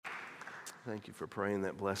Thank you for praying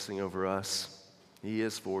that blessing over us. He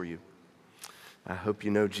is for you. I hope you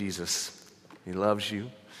know Jesus. He loves you,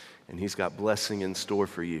 and he's got blessing in store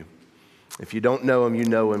for you. If you don't know him, you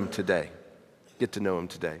know him today. Get to know him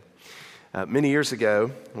today. Many years ago,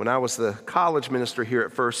 when I was the college minister here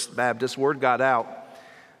at First Baptist, word got out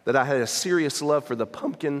that I had a serious love for the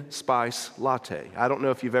pumpkin spice latte. I don't know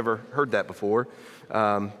if you've ever heard that before,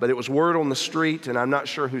 but it was word on the street, and I'm not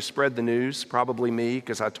sure who spread the news, probably me,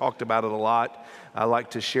 because I talked about it a lot. I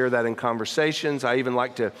like to share that in conversations. I even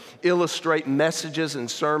like to illustrate messages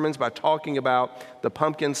and sermons by talking about the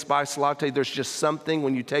pumpkin spice latte. There's just something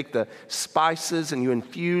when you take the spices and you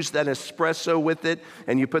infuse that espresso with it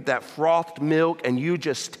and you put that frothed milk and you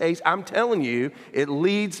just taste. I'm telling you, it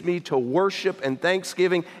leads me to worship and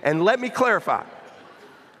thanksgiving. And let me clarify,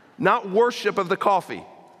 not worship of the coffee,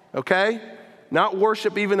 okay? Not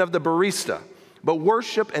worship even of the barista, but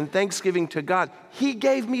worship and thanksgiving to God. He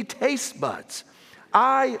gave me taste buds.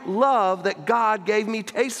 I love that God gave me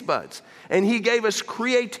taste buds, and he gave us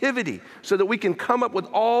creativity so that we can come up with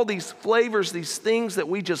all these flavors, these things that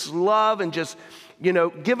we just love and just,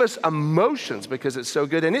 give us emotions because it's so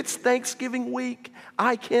good. And it's Thanksgiving week.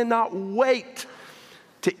 I cannot wait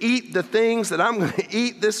to eat the things that I'm going to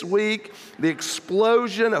eat this week, the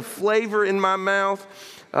explosion of flavor in my mouth,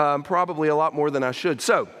 probably a lot more than I should.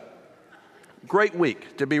 So, great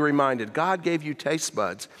week to be reminded. God gave you taste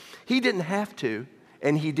buds. He didn't have to,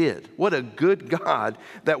 and he did. What a good God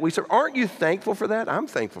that we serve. Aren't you thankful for that? I'm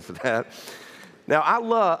thankful for that. Now,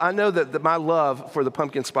 I know that my love for the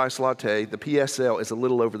pumpkin spice latte, the PSL, is a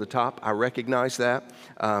little over the top. I recognize that.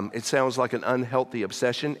 It sounds like an unhealthy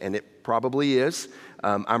obsession, and it probably is.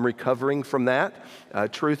 I'm recovering from that.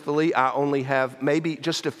 Truthfully, I only have maybe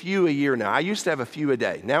just a few a year now. I used to have a few a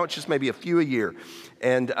day. Now it's just maybe a few a year.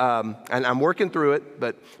 And I'm working through it,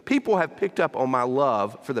 but people have picked up on my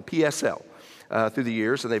love for the PSL through the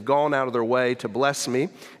years, and they've gone out of their way to bless me.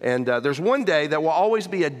 And there's one day that will always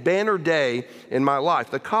be a banner day in my life.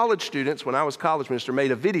 The college students, when I was college minister,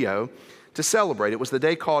 made a video to celebrate. It was the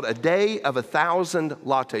day called A Day of 1,000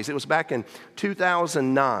 Lattes. It was back in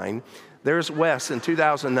 2009. There's Wes in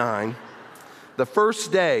 2009. The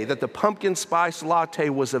first day that the pumpkin spice latte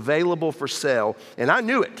was available for sale, and I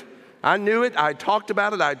knew it. I talked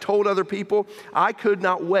about it. I told other people. I could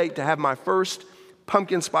not wait to have my first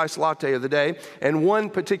pumpkin spice latte of the day. And one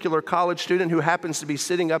particular college student who happens to be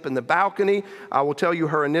sitting up in the balcony, I will tell you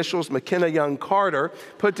her initials, McKenna Young Carter,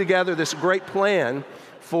 put together this great plan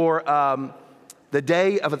for the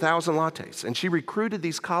Day of 1,000 Lattes. And she recruited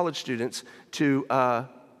these college students to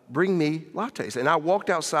bring me lattes. And I walked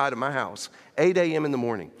outside of my house, 8 a.m. in the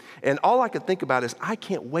morning. And all I could think about is, I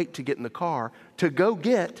can't wait to get in the car to go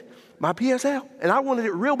get my PSL. And I wanted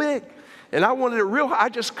it real big. And I wanted it real high. I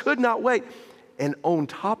just could not wait. And on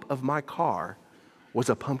top of my car was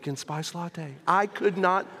a pumpkin spice latte. I could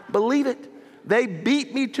not believe it. They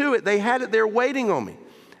beat me to it. They had it there waiting on me.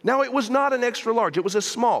 Now, it was not an extra large. It was a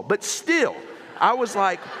small. But still, I was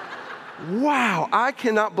like, wow, I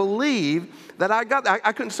cannot believe that I got that.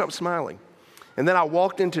 I couldn't stop smiling. And then I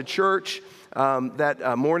walked into church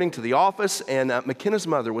that morning to the office, and McKenna's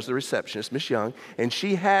mother was the receptionist, Miss Young, and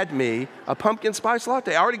she had me a pumpkin spice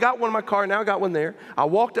latte. I already got one in my car, now I got one there. I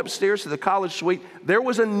walked upstairs to the college suite. There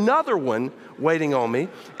was another one waiting on me.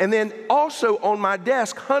 And then also on my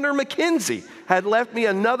desk, Hunter McKenzie had left me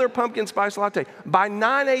another pumpkin spice latte. By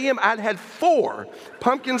 9 a.m., I'd had 4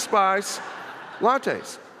 pumpkin spice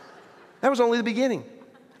lattes. That was only the beginning.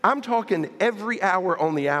 I'm talking every hour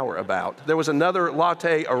on the hour about. There was another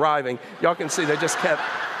latte arriving. Y'all can see they just kept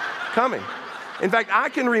coming. In fact, I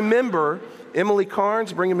can remember Emily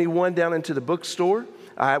Carnes bringing me one down into the bookstore.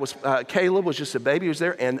 Caleb was just a baby who was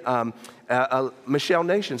there, and Michelle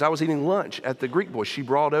Nations. I was eating lunch at the Greek Boys. She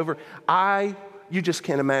brought over. You just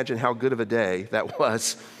can't imagine how good of a day that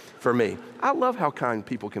was for me. I love how kind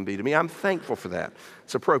people can be to me. I'm thankful for that.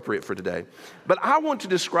 It's appropriate for today. But I want to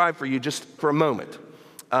describe for you just for a moment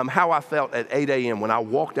how I felt at 8 a.m. when I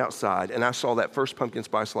walked outside and I saw that first pumpkin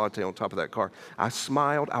spice latte on top of that car. I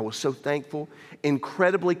smiled. I was so thankful.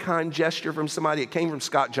 Incredibly kind gesture from somebody. It came from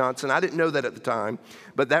Scott Johnson. I didn't know that at the time,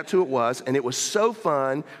 but that's who it was. And it was so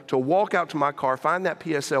fun to walk out to my car, find that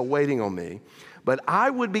PSL waiting on me. But I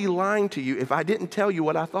would be lying to you if I didn't tell you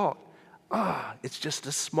what I thought. It's just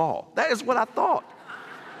a small. That is what I thought.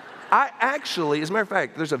 I actually, as a matter of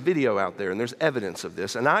fact, there's a video out there and there's evidence of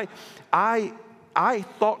this. And I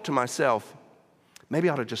thought to myself, maybe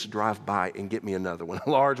I ought to just drive by and get me another one, a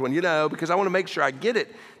large one, because I want to make sure I get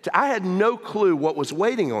it. I had no clue what was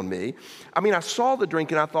waiting on me. I mean, I saw the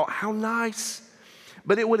drink and I thought, how nice.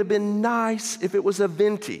 But it would have been nice if it was a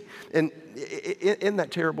venti. And isn't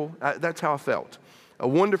that terrible? That's how I felt. A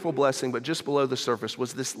wonderful blessing, but just below the surface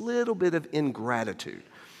was this little bit of ingratitude.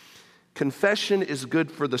 Confession is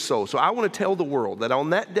good for the soul. So I want to tell the world that on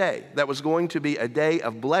that day, that was going to be a day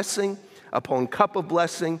of blessing upon cup of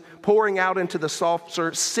blessing, pouring out into the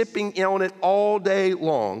saucer, sipping on it all day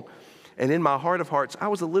long. And in my heart of hearts, I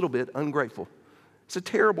was a little bit ungrateful. It's a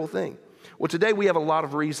terrible thing. Well, today we have a lot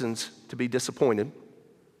of reasons to be disappointed.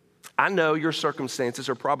 I know your circumstances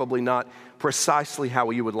are probably not precisely how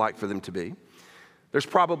you would like for them to be. There's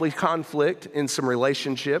probably conflict in some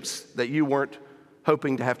relationships that you weren't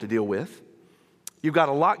hoping to have to deal with. You've got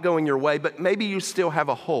a lot going your way, but maybe you still have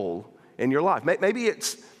a hole in your life. Maybe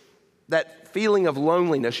it's that feeling of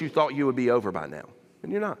loneliness you thought you would be over by now,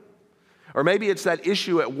 and you're not. Or maybe it's that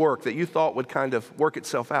issue at work that you thought would kind of work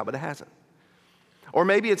itself out, but it hasn't. Or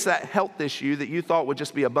maybe it's that health issue that you thought would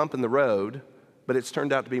just be a bump in the road, but it's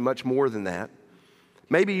turned out to be much more than that.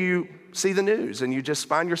 Maybe you see the news and you just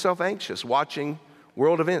find yourself anxious watching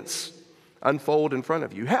world events unfold in front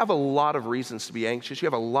of you. You have a lot of reasons to be anxious. You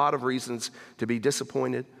have a lot of reasons to be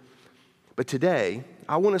disappointed. But today,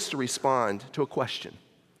 I want us to respond to a question.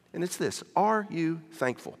 And it's this: are you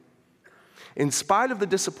thankful? In spite of the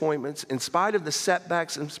disappointments, in spite of the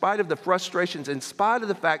setbacks, in spite of the frustrations, in spite of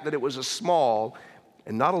the fact that it was a small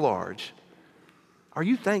and not a large, are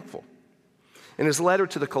you thankful? In his letter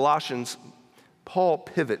to the Colossians, Paul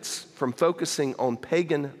pivots from focusing on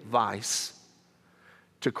pagan vice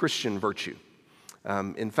to Christian virtue.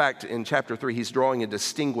 In fact, in chapter 3, he's drawing a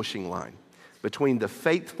distinguishing line between the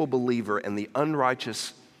faithful believer and the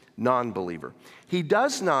unrighteous non-believer. He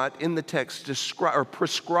does not, in the text, describe or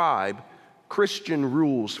prescribe Christian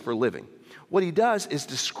rules for living. What he does is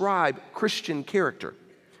describe Christian character,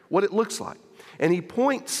 what it looks like. And he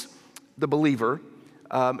points the believer,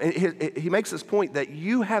 he makes this point that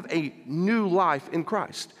you have a new life in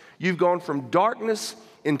Christ. You've gone from darkness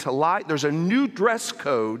into light. There's a new dress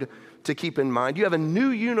code to keep in mind. You have a new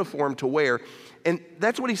uniform to wear. And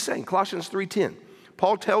that's what he's saying, Colossians 3:10.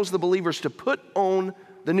 Paul tells the believers to put on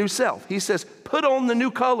the new self. He says, put on the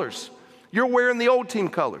new colors. You're wearing the old team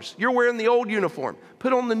colors. You're wearing the old uniform.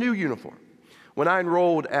 Put on the new uniform. When I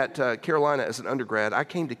enrolled at Carolina as an undergrad, I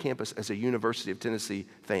came to campus as a University of Tennessee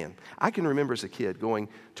fan. I can remember as a kid going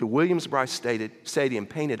to Williams-Brice Stadium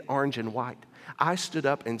painted orange and white. I stood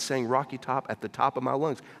up and sang Rocky Top at the top of my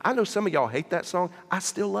lungs. I know some of y'all hate that song. I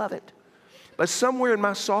still love it. But somewhere in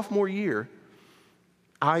my sophomore year,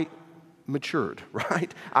 I matured,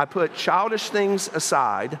 right? I put childish things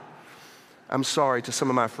aside. I'm sorry to some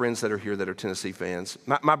of my friends that are here that are Tennessee fans.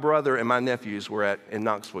 My brother and my nephews were in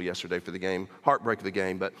Knoxville yesterday for the game, heartbreak of the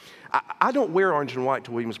game. But I don't wear orange and white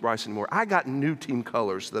to Williams-Brice anymore. I got new team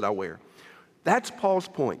colors that I wear. That's Paul's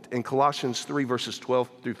point in Colossians 3, verses 12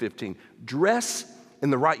 through 15. Dress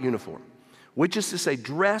in the right uniform, which is to say,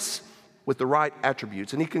 dress with the right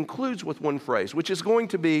attributes. And he concludes with one phrase, which is going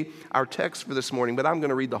to be our text for this morning, but I'm going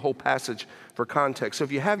to read the whole passage for context. So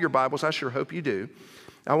if you have your Bibles, I sure hope you do,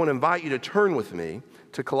 I want to invite you to turn with me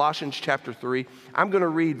to Colossians chapter 3. I'm going to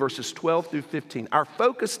read verses 12 through 15. Our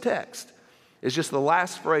focus text is just the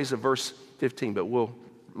last phrase of verse 15, but we'll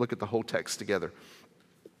look at the whole text together.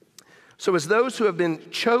 So as those who have been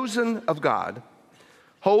chosen of God,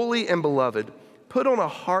 holy and beloved, put on a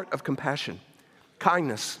heart of compassion,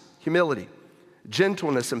 kindness, humility,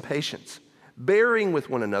 gentleness, and patience, bearing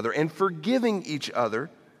with one another and forgiving each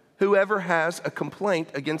other, whoever has a complaint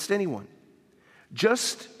against anyone.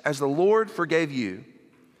 Just as the Lord forgave you,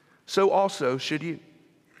 so also should you.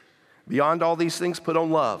 Beyond all these things, put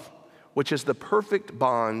on love, which is the perfect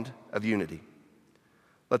bond of unity.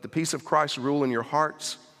 Let the peace of Christ rule in your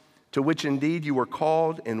hearts, to which indeed you were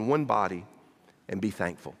called in one body, and be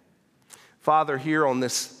thankful. Father, here on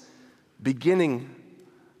this beginning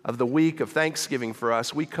of the week of Thanksgiving for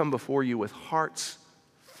us, we come before you with hearts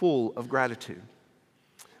full of gratitude.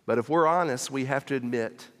 But if we're honest, we have to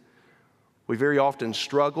admit we very often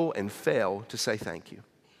struggle and fail to say thank you.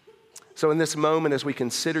 So in this moment, as we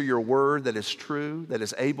consider your word that is true, that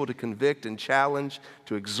is able to convict and challenge,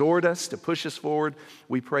 to exhort us, to push us forward,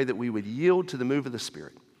 we pray that we would yield to the move of the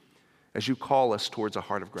Spirit as you call us towards a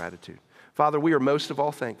heart of gratitude. Father, we are most of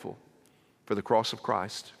all thankful for the cross of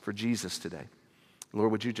Christ, for Jesus today.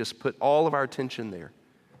 Lord, would you just put all of our attention there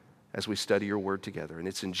as we study your word together? And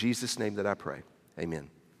it's in Jesus' name that I pray. Amen.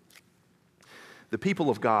 The people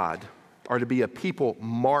of God are to be a people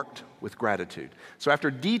marked with gratitude. So after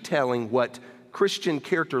detailing what Christian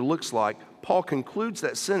character looks like, Paul concludes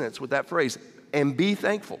that sentence with that phrase, and be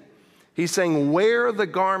thankful. He's saying, wear the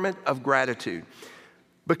garment of gratitude.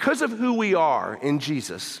 Because of who we are in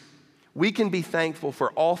Jesus, We can be thankful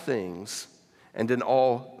for all things and in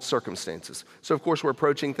all circumstances. So, of course, we're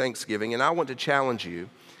approaching Thanksgiving, and I want to challenge you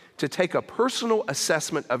to take a personal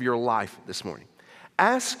assessment of your life this morning.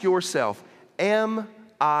 Ask yourself, am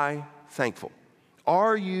I thankful?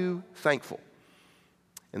 Are you thankful?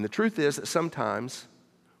 And the truth is that sometimes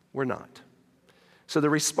we're not. So the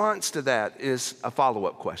response to that is a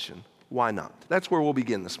follow-up question. Why not? That's where we'll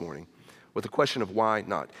begin this morning, with the question of why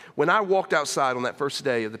not. When I walked outside on that first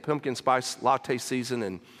day of the pumpkin spice latte season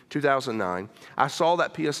in 2009, I saw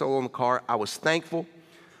that PSL on the car. I was thankful,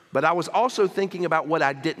 but I was also thinking about what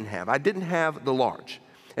I didn't have. I didn't have the large.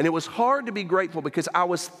 And it was hard to be grateful because I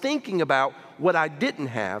was thinking about what I didn't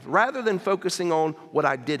have rather than focusing on what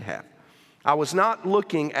I did have. I was not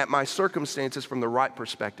looking at my circumstances from the right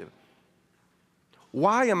perspective.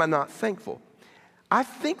 Why am I not thankful? I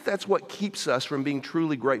think that's what keeps us from being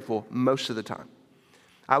truly grateful most of the time.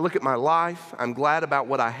 I look at my life, I'm glad about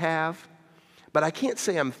what I have, but I can't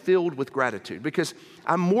say I'm filled with gratitude because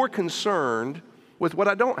I'm more concerned with what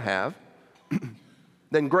I don't have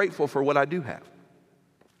than grateful for what I do have.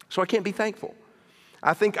 So I can't be thankful.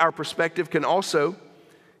 I think our perspective can also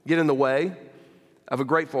get in the way of a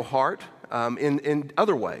grateful heart in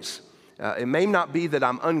other ways. It may not be that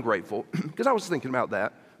I'm ungrateful, because I was thinking about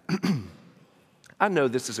that. I know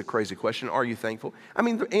this is a crazy question. Are you thankful? I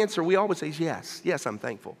mean, the answer we always say is yes. Yes, I'm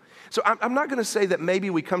thankful. So I'm not going to say that maybe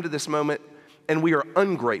we come to this moment and we are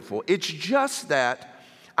ungrateful. It's just that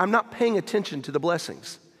I'm not paying attention to the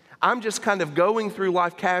blessings. I'm just kind of going through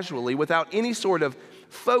life casually without any sort of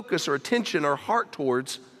focus or attention or heart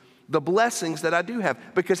towards the blessings that I do have,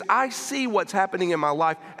 because I see what's happening in my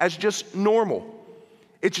life as just normal.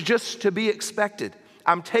 It's just to be expected.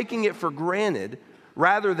 I'm taking it for granted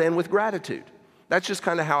rather than with gratitude. That's just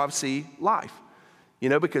kind of how I see life,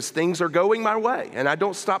 because things are going my way and I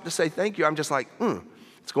don't stop to say thank you. I'm just like,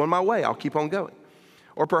 it's going my way. I'll keep on going.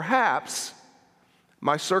 Or perhaps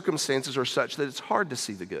my circumstances are such that it's hard to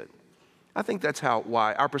see the good. I think that's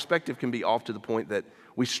why our perspective can be off to the point that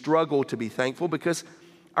we struggle to be thankful because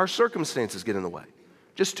our circumstances get in the way.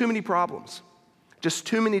 Just too many problems. Just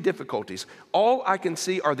too many difficulties. All I can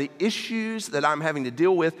see are the issues that I'm having to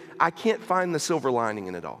deal with. I can't find the silver lining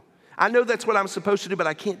in it all. I know that's what I'm supposed to do, but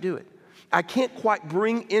I can't do it. I can't quite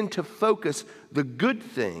bring into focus the good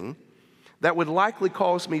thing that would likely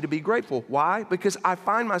cause me to be grateful. Why? Because I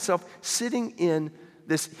find myself sitting in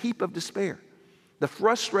this heap of despair, the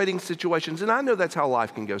frustrating situations, and I know that's how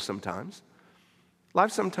life can go sometimes.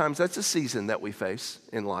 Life sometimes, that's a season that we face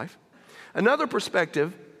in life. Another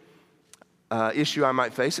perspective issue I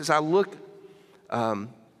might face is I look at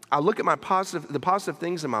the positive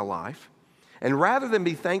things in my life, and rather than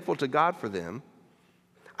be thankful to God for them,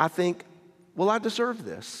 I think, well, I deserve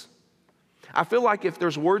this. I feel like if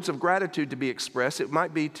there's words of gratitude to be expressed, it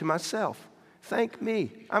might be to myself. Thank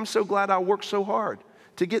me. I'm so glad I worked so hard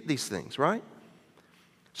to get these things, right?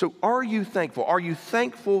 So are you thankful? Are you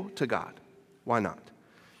thankful to God? Why not?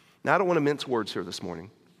 Now, I don't want to mince words here this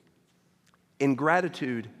morning.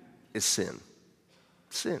 Ingratitude is sin.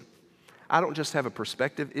 Sin. I don't just have a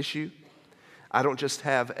perspective issue. I don't just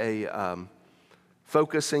have a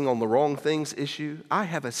focusing on the wrong things issue. I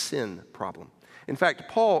have a sin problem. In fact,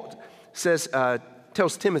 Paul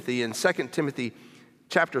tells Timothy in 2 Timothy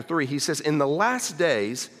chapter 3, he says, in the last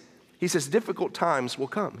days, he says, difficult times will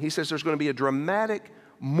come. He says there's going to be a dramatic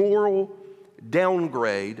moral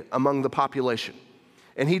downgrade among the population.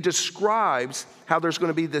 And he describes how there's going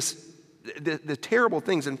to be the terrible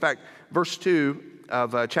things. In fact, verse 2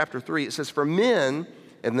 of chapter 3, it says, for men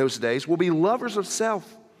in those days will be lovers of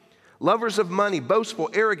self, lovers of money, boastful,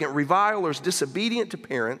 arrogant, revilers, disobedient to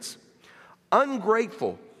parents,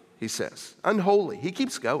 ungrateful, he says, unholy. He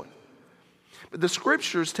keeps going. But the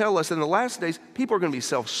scriptures tell us in the last days, people are going to be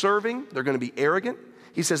self-serving. They're going to be arrogant.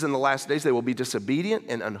 He says in the last days, they will be disobedient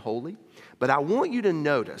and unholy. But I want you to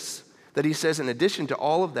notice that he says, in addition to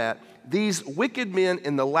all of that, these wicked men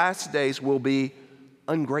in the last days will be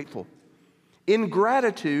ungrateful.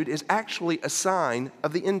 Ingratitude is actually a sign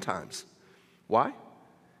of the end times. Why?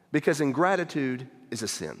 Because ingratitude is a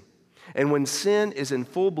sin. And when sin is in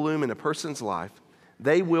full bloom in a person's life,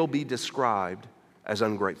 they will be described as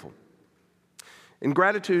ungrateful.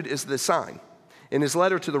 Ingratitude is the sign. In his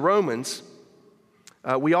letter to the Romans,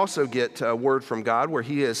 we also get a word from God where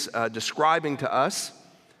he is describing to us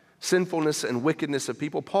sinfulness and wickedness of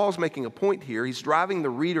people. Paul's making a point here. He's driving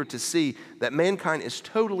the reader to see that mankind is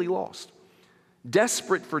totally lost,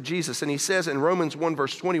 desperate for Jesus. And he says in Romans 1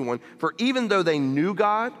 verse 21, for even though they knew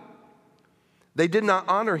God, they did not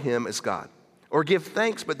honor him as God or give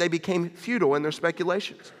thanks, but they became futile in their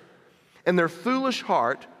speculations. And their foolish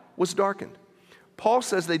heart was darkened. Paul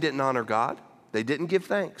says they didn't honor God. They didn't give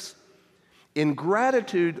thanks.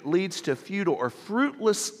 Ingratitude leads to futile or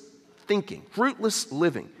fruitless thinking, fruitless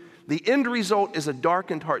living. The end result is a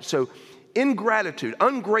darkened heart. So ingratitude,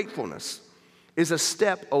 ungratefulness, is a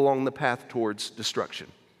step along the path towards destruction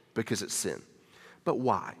because it's sin. But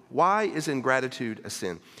why? Why is ingratitude a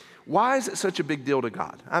sin? Why is it such a big deal to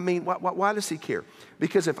God? I mean, why does he care?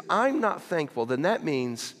 Because if I'm not thankful, then that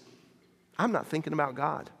means I'm not thinking about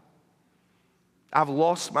God. I've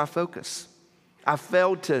lost my focus. I've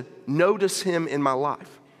failed to notice him in my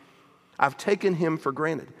life. I've taken him for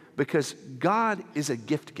granted because God is a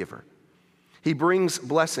gift giver. He brings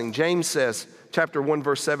blessing. James says, chapter 1,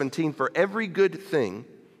 verse 17, for every good thing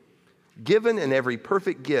given and every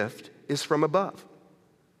perfect gift is from above,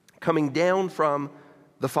 coming down from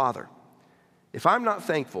the Father. If I'm not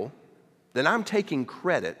thankful, then I'm taking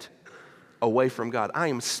credit away from God. I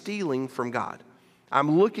am stealing from God.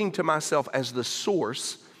 I'm looking to myself as the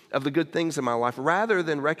source of the good things in my life rather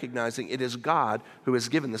than recognizing it is God who has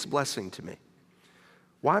given this blessing to me.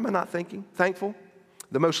 Why am I not thankful?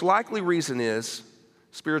 The most likely reason is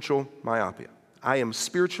spiritual myopia. I am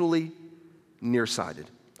spiritually nearsighted.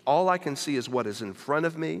 All I can see is what is in front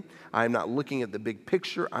of me. I am not looking at the big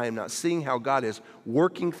picture. I am not seeing how God is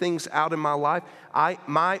working things out in my life.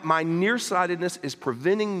 My nearsightedness is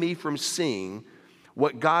preventing me from seeing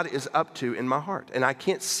what God is up to in my heart. And I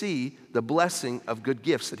can't see the blessing of good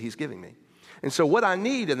gifts that he's giving me. And so what I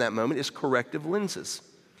need in that moment is corrective lenses.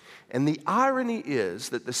 And the irony is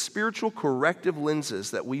that the spiritual corrective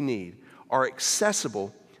lenses that we need are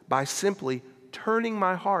accessible by simply turning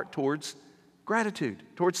my heart towards gratitude,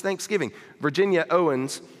 towards thanksgiving. Virginia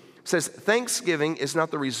Owens says, thanksgiving is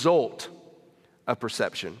not the result of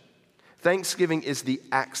perception. Thanksgiving is the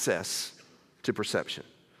access to perception.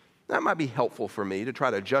 That might be helpful for me to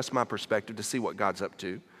try to adjust my perspective to see what God's up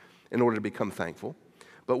to in order to become thankful.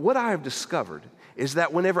 But what I have discovered is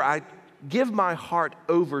that whenever I give my heart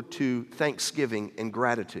over to thanksgiving and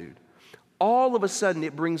gratitude, all of a sudden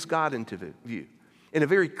it brings God into view in a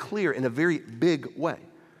very clear, in a very big way.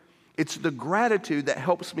 It's the gratitude that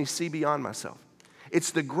helps me see beyond myself.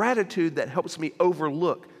 It's the gratitude that helps me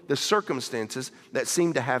overlook the circumstances that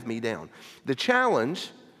seem to have me down. The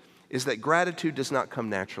challenge is that gratitude does not come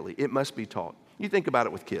naturally. It must be taught. You think about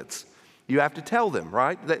it with kids. You have to tell them,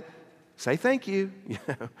 right? That say thank you.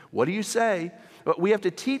 What do you say? But we have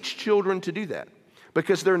to teach children to do that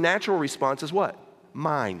because their natural response is what?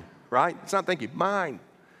 Mine, right? It's not thank you, mine.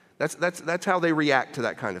 That's how they react to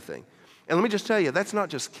that kind of thing. And let me just tell you, that's not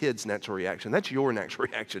just kids' natural reaction. That's your natural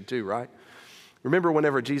reaction too, right? Remember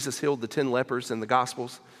whenever Jesus healed the 10 lepers in the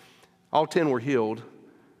Gospels? All 10 were healed,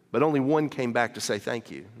 but only one came back to say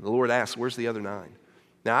thank you. The Lord asked, where's the other 9?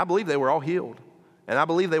 Now, I believe they were all healed, and I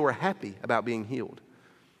believe they were happy about being healed.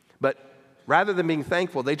 But rather than being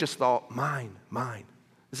thankful, they just thought, mine.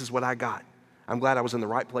 This is what I got. I'm glad I was in the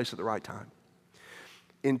right place at the right time.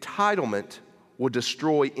 Entitlement will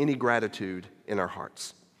destroy any gratitude in our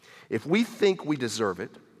hearts. If we think we deserve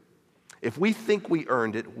it, if we think we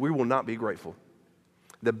earned it, we will not be grateful.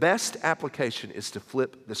 The best application is to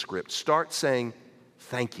flip the script. Start saying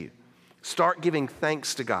thank you. Start giving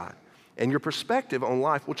thanks to God, and your perspective on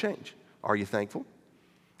life will change. Are you thankful?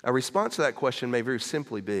 A response to that question may very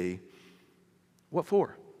simply be, what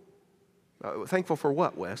for? Thankful for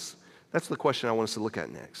what, Wes? That's the question I want us to look at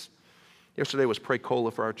next. Yesterday was Pray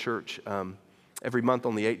Cola for our church. Every month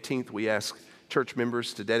on the 18th, we ask church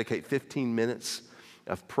members to dedicate 15 minutes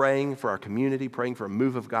of praying for our community, praying for a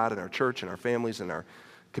move of God in our church and our families and our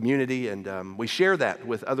community. And we share that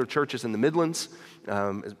with other churches in the Midlands.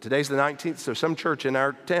 Today's the 19th, so some church in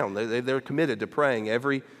our town, they're committed to praying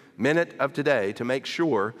every minute of today to make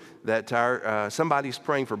sure that somebody's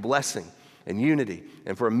praying for blessing and unity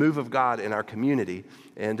and for a move of God in our community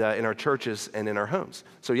and in our churches and in our homes.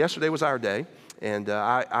 So yesterday was our day, and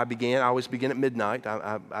I always begin at midnight.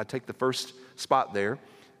 I take the first spot there.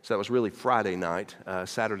 So that was really Friday night,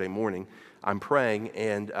 Saturday morning. I'm praying,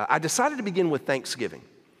 and I decided to begin with thanksgiving.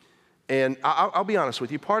 And I'll be honest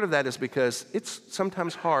with you, part of that is because it's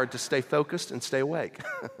sometimes hard to stay focused and stay awake.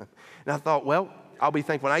 And I thought, well, I'll be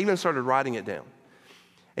thankful. And I even started writing it down.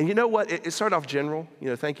 And you know what? It started off general.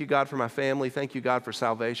 Thank you, God, for my family. Thank you, God, for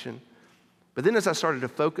salvation. But then as I started to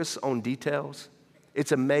focus on details,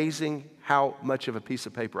 it's amazing how much of a piece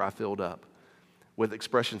of paper I filled up with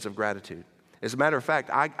expressions of gratitude. As a matter of fact,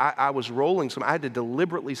 I was rolling I had to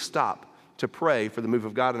deliberately stop to pray for the move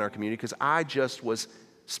of God in our community because I just was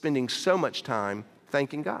spending so much time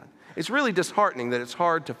thanking God. It's really disheartening that it's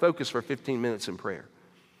hard to focus for 15 minutes in prayer.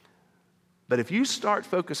 But if you start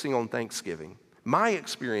focusing on thanksgiving, my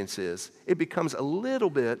experience is it becomes a little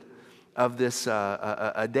bit of this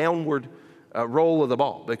a downward roll of the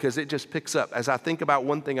ball, because it just picks up. As I think about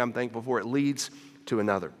one thing I'm thankful for, it leads to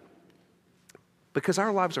another. Because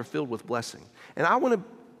our lives are filled with blessing. And I want to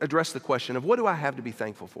address the question of, what do I have to be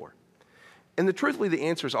thankful for? And truthfully, the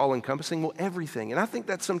answer is all encompassing. Well, everything. And I think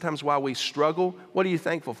that's sometimes why we struggle. What are you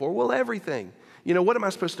thankful for? Well, everything. You know, what am I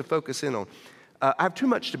supposed to focus in on? I have too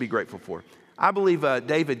much to be grateful for. I believe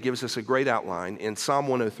David gives us a great outline in Psalm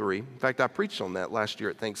 103. In fact, I preached on that last year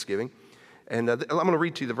at Thanksgiving. And I'm going to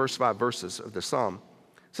read to you the first 5 verses of the Psalm.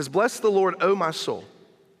 It says, "Bless the Lord, O my soul,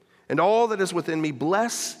 and all that is within me,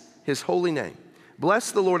 bless his holy name.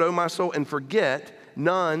 Bless the Lord, O my soul, and forget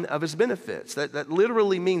none of his benefits." That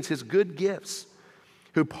literally means his good gifts.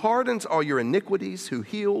 "Who pardons all your iniquities, who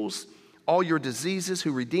heals all your diseases,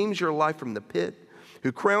 who redeems your life from the pit,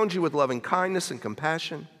 who crowns you with loving kindness and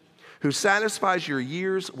compassion, who satisfies your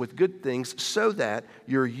years with good things so that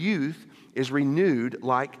your youth is renewed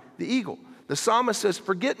like the eagle." The psalmist says,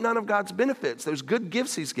 forget none of God's benefits, those good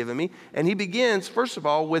gifts he's given me. And he begins, first of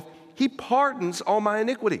all, with, he pardons all my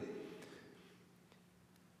iniquity.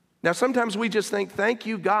 Now, sometimes we just think, thank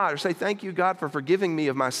you, God, or say, thank you, God, for forgiving me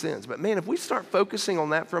of my sins. But man, if we start focusing on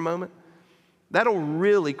that for a moment, that'll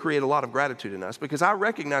really create a lot of gratitude in us, because I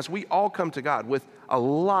recognize we all come to God with a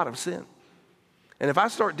lot of sin. And if I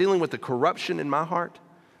start dealing with the corruption in my heart,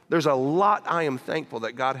 there's a lot I am thankful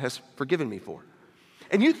that God has forgiven me for.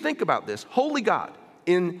 And you think about this, holy God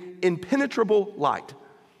in impenetrable light,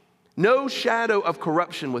 no shadow of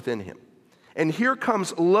corruption within him. And here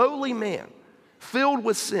comes lowly man, filled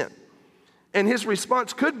with sin. And his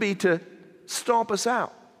response could be to stomp us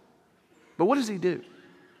out. But what does he do?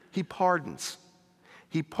 He pardons.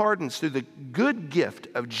 He pardons. Through the good gift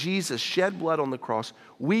of Jesus' shed blood on the cross,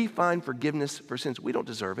 we find forgiveness for sins. We don't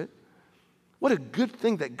deserve it. What a good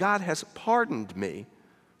thing that God has pardoned me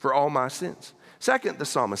for all my sins. Second, the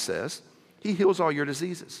psalmist says, he heals all your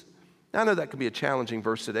diseases. Now, I know that can be a challenging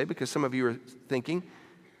verse today, because some of you are thinking,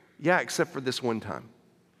 yeah, except for this one time.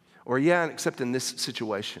 Or yeah, except in this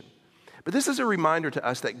situation. But this is a reminder to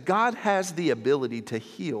us that God has the ability to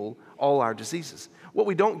heal all our diseases. What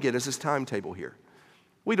we don't get is his timetable here.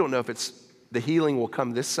 We don't know if it's the healing will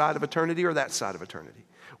come this side of eternity or that side of eternity.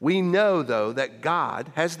 We know, though, that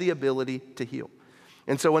God has the ability to heal.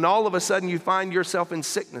 And so when all of a sudden you find yourself in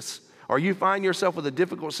sickness, or you find yourself with a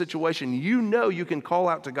difficult situation, you know you can call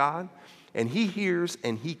out to God, and he hears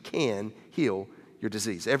and he can heal your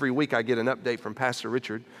disease. Every week I get an update from Pastor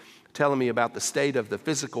Richard telling me about the state of the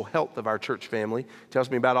physical health of our church family. Tells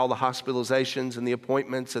me about all the hospitalizations and the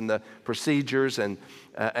appointments and the procedures. And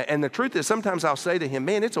the truth is, sometimes I'll say to him,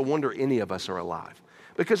 man, it's a wonder any of us are alive.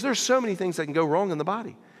 Because there's so many things that can go wrong in the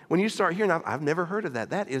body. When you start hearing, I've never heard of that.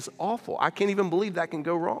 That is awful. I can't even believe that can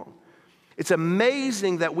go wrong. It's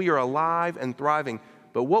amazing that we are alive and thriving.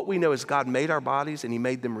 But what we know is God made our bodies and he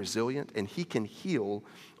made them resilient, and he can heal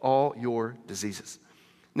all your diseases.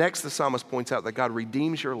 Next, the psalmist points out that God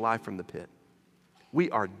redeems your life from the pit. We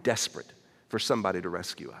are desperate for somebody to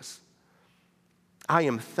rescue us. I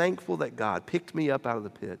am thankful that God picked me up out of the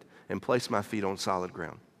pit and placed my feet on solid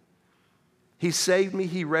ground. He saved me,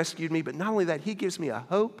 he rescued me, but not only that, he gives me a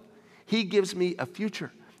hope, he gives me a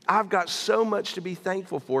future. I've got so much to be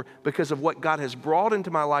thankful for because of what God has brought into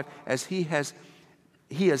my life as he has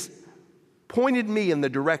pointed me in the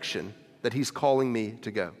direction that he's calling me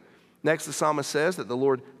to go. Next, the psalmist says that the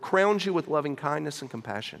Lord crowns you with loving kindness and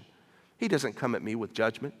compassion. He doesn't come at me with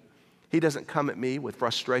judgment. He doesn't come at me with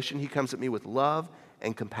frustration. He comes at me with love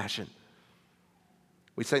and compassion.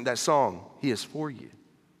 We sing that song, He is for you.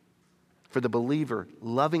 For the believer,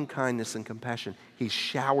 loving kindness and compassion, he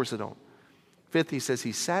showers it on. Fifth, he says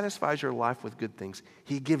he satisfies your life with good things.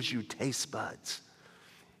 He gives you taste buds.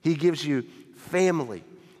 He gives you family.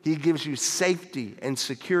 He gives you safety and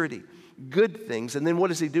security, good things. And then what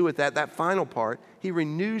does he do with that? That final part, he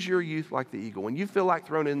renews your youth like the eagle. When you feel like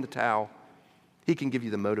throwing in the towel, he can give you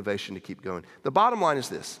the motivation to keep going. The bottom line is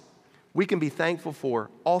this: we can be thankful for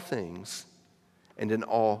all things and in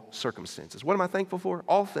all circumstances. What am I thankful for?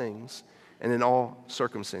 All things and in all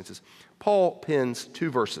circumstances. Paul pens 2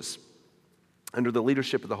 verses under the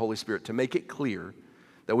leadership of the Holy Spirit to make it clear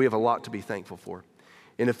that we have a lot to be thankful for.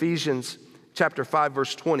 In Ephesians chapter 5,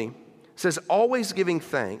 verse 20, it says, always giving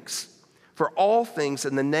thanks for all things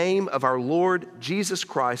in the name of our Lord Jesus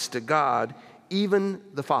Christ to God, even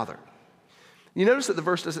the Father. You notice that the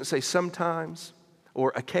verse doesn't say sometimes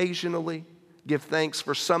or occasionally give thanks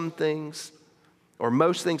for some things or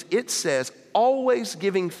most things. It says always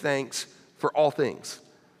giving thanks for all things.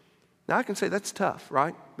 Now I can say that's tough,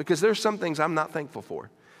 right? Because there's some things I'm not thankful for.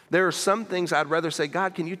 There are some things I'd rather say,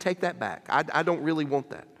 God, can you take that back? I don't really want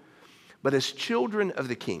that. But as children of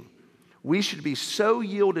the King, We should be so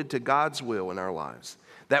yielded to God's will in our lives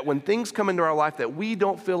that when things come into our life that we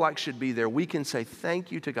don't feel like should be there, we can say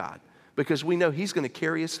thank you to God because we know He's going to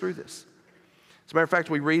carry us through this. As a matter of fact,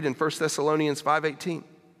 we read in 1 Thessalonians 5:18,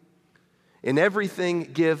 in everything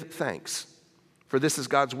give thanks, for this is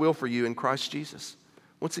God's will for you in Christ Jesus.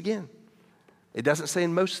 Once again, it doesn't say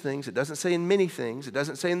in most things, it doesn't say in many things, it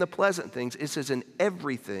doesn't say in the pleasant things, it says in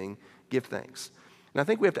everything give thanks. And I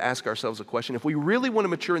think we have to ask ourselves a question. If we really want to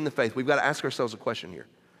mature in the faith, we've got to ask ourselves a question here.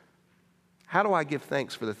 How do I give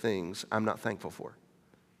thanks for the things I'm not thankful for?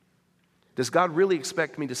 Does God really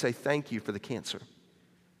expect me to say thank you for the cancer?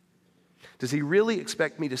 Does He really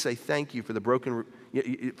expect me to say thank you for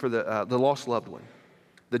the lost loved one,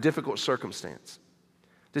 the difficult circumstance?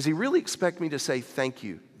 Does He really expect me to say thank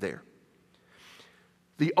you there?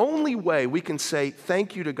 The only way we can say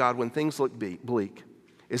thank you to God when things look bleak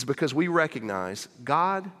is because we recognize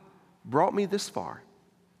God brought me this far,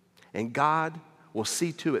 and God will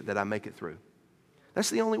see to it that I make it through. That's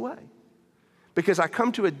the only way. Because I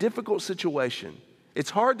come to a difficult situation, it's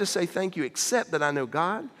hard to say thank you except that I know,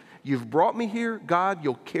 God, you've brought me here. God,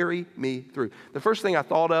 you'll carry me through. The first thing I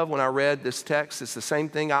thought of when I read this text is the same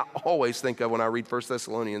thing I always think of when I read 1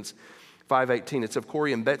 Thessalonians 5:18. It's of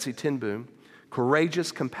Corrie and Betsy ten Boom,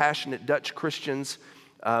 courageous, compassionate Dutch Christians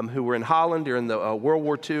who were in Holland during the World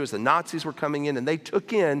War II as the Nazis were coming in, and they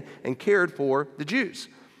took in and cared for the Jews.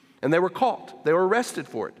 And they were caught. They were arrested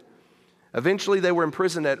for it. Eventually, they were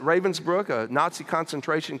imprisoned at Ravensbrück, a Nazi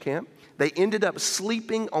concentration camp. They ended up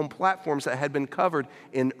sleeping on platforms that had been covered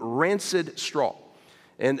in rancid straw.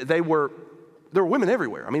 And there were women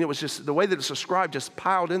everywhere. I mean, it was just the way that it's described, just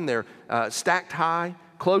piled in there, stacked high,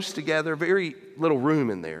 close together, very little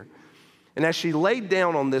room in there. And as she laid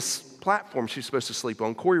down on this platform she was supposed to sleep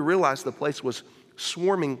on, Corrie realized the place was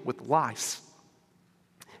swarming with lice.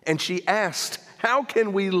 And she asked, how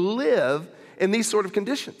can we live in these sort of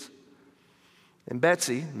conditions? And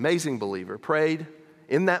Betsy, amazing believer, prayed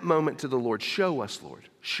in that moment to the Lord, show us, Lord,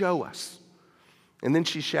 show us. And then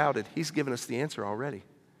she shouted, He's given us the answer already.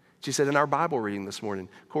 She said in our Bible reading this morning,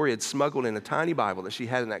 Corrie had smuggled in a tiny Bible that she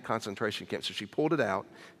had in that concentration camp. So she pulled it out,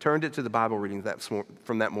 turned it to the Bible reading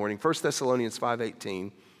from that morning, 1 Thessalonians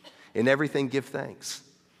 5:18, in everything give thanks.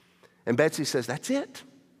 And Betsy says, that's it.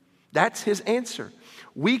 That's His answer.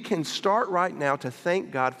 We can start right now to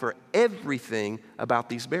thank God for everything about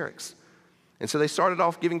these barracks. And so they started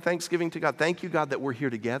off giving thanksgiving to God. Thank you, God, that we're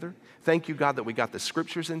here together. Thank you, God, that we got the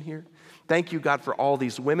scriptures in here. Thank you, God, for all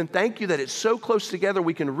these women. Thank you that it's so close together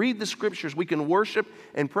we can read the scriptures, we can worship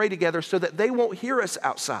and pray together so that they won't hear us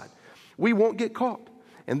outside. We won't get caught.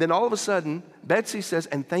 And then all of a sudden, Betsy says,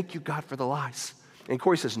 and thank you, God, for the lice. And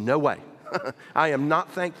Corrie says, no way. I am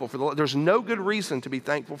not thankful for the lice. There's no good reason to be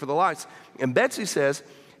thankful for the lice. And Betsy says,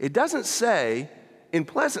 it doesn't say in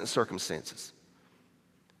pleasant circumstances.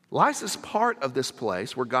 Lice is part of this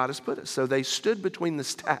place where God has put us. So they stood between the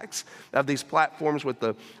stacks of these platforms with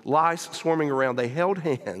the lice swarming around. They held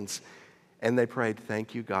hands and they prayed,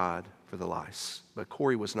 thank you, God, for the lice. But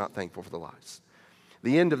Corrie was not thankful for the lice.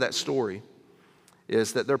 The end of that story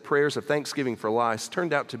is that their prayers of thanksgiving for lice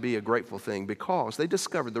turned out to be a grateful thing because they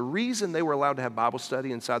discovered the reason they were allowed to have Bible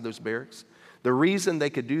study inside those barracks, the reason they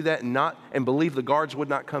could do that and believe the guards would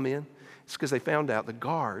not come in, is because they found out the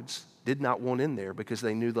guards did not want in there because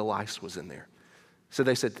they knew the lice was in there. So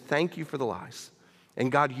they said, thank you for the lice.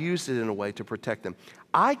 And God used it in a way to protect them.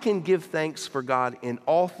 I can give thanks for God in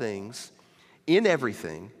all things, in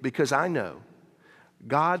everything, because I know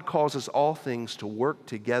God causes all things to work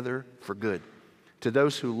together for good to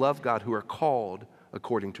those who love God, who are called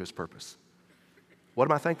according to His purpose. What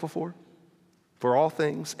am I thankful for? For all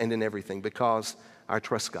things and in everything, because I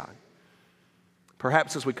trust God.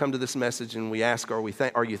 Perhaps as we come to this message and we ask, are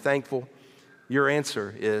you thankful? Your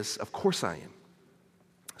answer is, of course I am.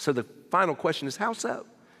 So the final question is, how so?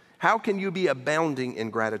 How can you be abounding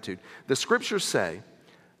in gratitude? The scriptures say,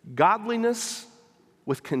 godliness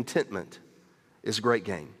with contentment is great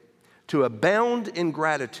gain. To abound in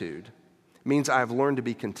gratitude means I've learned to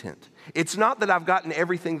be content. It's not that I've gotten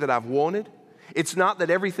everything that I've wanted. It's not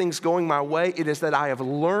that everything's going my way. It is that I have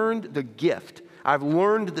learned the gift. I've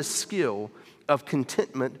learned the skill of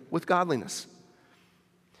contentment with godliness.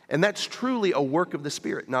 And that's truly a work of the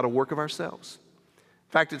Spirit, not a work of ourselves.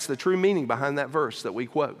 In fact, it's the true meaning behind that verse that we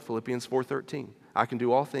quote, Philippians 4:13. I can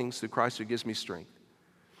do all things through Christ who gives me strength.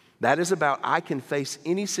 That is about I can face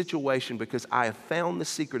any situation because I have found the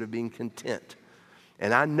secret of being content.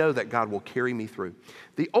 And I know that God will carry me through.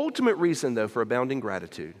 The ultimate reason, though, for abounding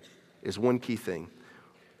gratitude is one key thing.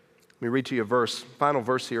 Let me read to you a final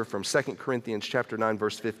verse here from 2 Corinthians chapter 9,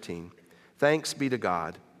 verse 15. Thanks be to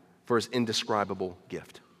God for His indescribable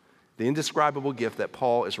gift. The indescribable gift that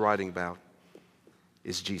Paul is writing about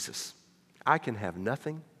is Jesus. I can have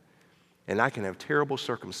nothing and I can have terrible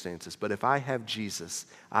circumstances, but if I have Jesus,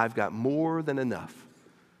 I've got more than enough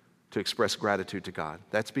to express gratitude to God.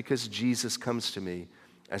 That's because Jesus comes to me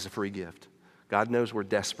as a free gift. God knows we're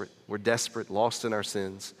desperate. We're desperate, lost in our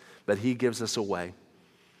sins, but he gives us a way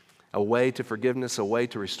to forgiveness, a way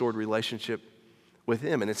to restored relationship with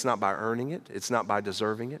him. And it's not by earning it. It's not by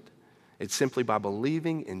deserving it. It's simply by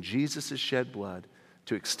believing in Jesus' shed blood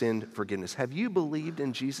to extend forgiveness. Have you believed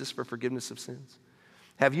in Jesus for forgiveness of sins?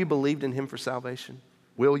 Have you believed in him for salvation?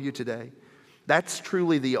 Will you today? That's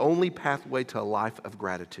truly the only pathway to a life of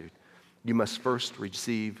gratitude. You must first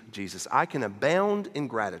receive Jesus. I can abound in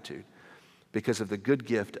gratitude because of the good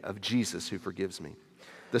gift of Jesus who forgives me.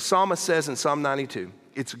 The psalmist says in Psalm 92,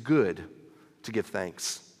 it's good to give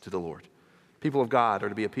thanks to the Lord. People of God are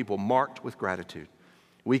to be a people marked with gratitude.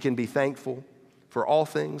 We can be thankful for all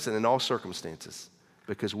things and in all circumstances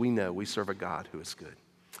because we know we serve a God who is good.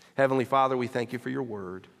 Heavenly Father, we thank you for your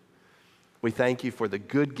word. We thank you for the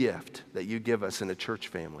good gift that you give us in a church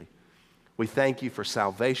family. We thank you for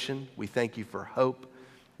salvation. We thank you for hope.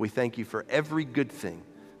 We thank you for every good thing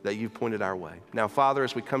that you've pointed our way. Now, Father,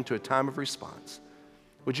 as we come to a time of response,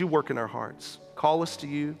 would you work in our hearts? Call us to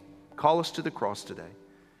you. Call us to the cross today.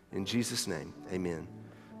 In Jesus' name, amen.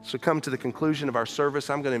 So come to the conclusion of our service.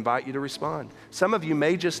 I'm going to invite you to respond. Some of you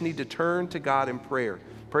may just need to turn to God in prayer.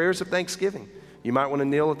 Prayers of thanksgiving. You might want to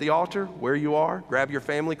kneel at the altar where you are. Grab your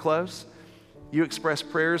family close. You express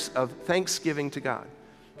prayers of thanksgiving to God.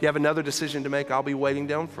 If you have another decision to make, I'll be waiting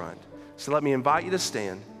down front. So let me invite you to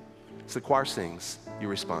stand. As the choir sings, you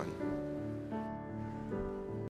respond.